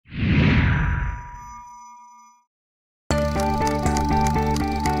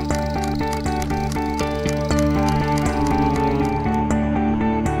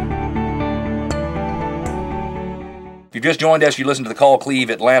you've just joined us, you listen to the Call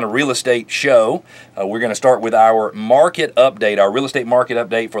Cleve Atlanta Real Estate Show. We're going to start with our market update, our real estate market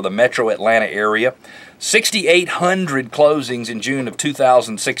update for the metro Atlanta area. 6,800 closings in June of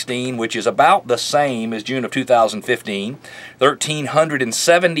 2016, which is about the same as June of 2015.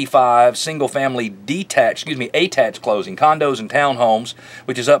 1,375 single-family attached closing, condos and townhomes,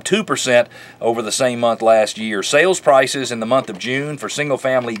 which is up 2% over the same month last year. Sales prices in the month of June for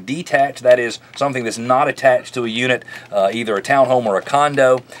single-family detached, that is something that's not attached to a unit, either a townhome or a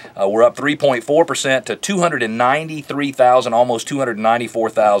condo, were up 3.4% to $293,000, almost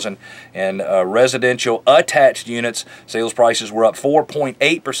 $294,000, and residential attached units, sales prices were up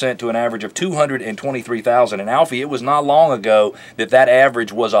 4.8% to an average of $223,000. And Alfie, it was not long ago that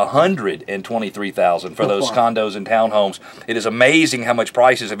average was $123,000 for those condos and townhomes. It is amazing how much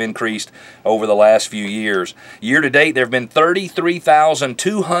prices have increased over the last few years. Year to date, there have been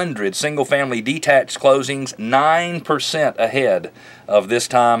 33,200 single-family detached closings, 9% ahead of this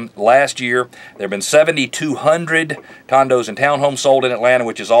time last year. There have been 7,200 condos and townhomes sold in Atlanta,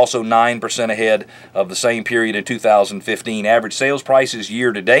 which is also 9% ahead of the same period in 2015. Average sales prices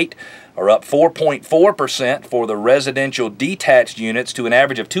year to date are up 4.4% for the residential detached units to an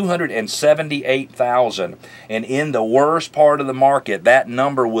average of $278,000. And in the worst part of the market, that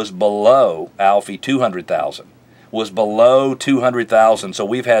number was below, Alfie, $200,000. Was below $200,000, so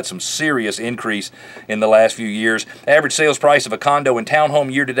we've had some serious increase in the last few years. Average sales price of a condo and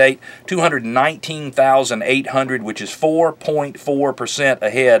townhome year to date, $219,800, which is 4.4%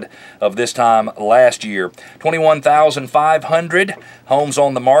 ahead of this time last year. 21,500 homes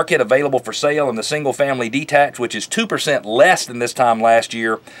on the market available for sale in the single-family detached, which is 2% less than this time last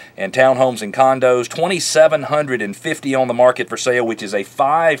year, and townhomes and condos, 2,750 on the market for sale, which is a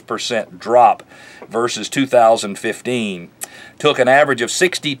 5% drop versus 2015. Took an average of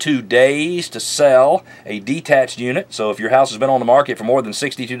 62 days to sell a detached unit. So if your house has been on the market for more than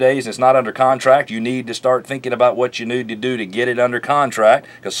 62 days and it's not under contract, you need to start thinking about what you need to do to get it under contract,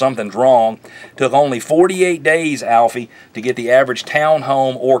 because something's wrong. Took only 48 days, Alfie, to get the average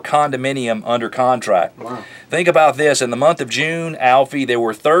townhome or condominium under contract. Wow. Think about this. In the month of June, Alfie, there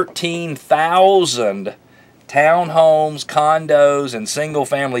were 13,000 townhomes, condos, and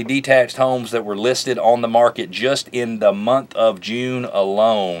single-family detached homes that were listed on the market just in the month of June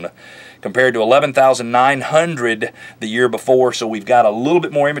alone, compared to 11,900 the year before. So we've got a little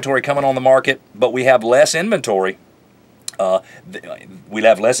bit more inventory coming on the market, but we have less inventory. We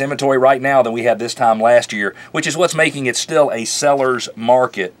have less inventory right now than we had this time last year, which is what's making it still a seller's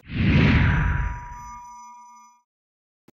market.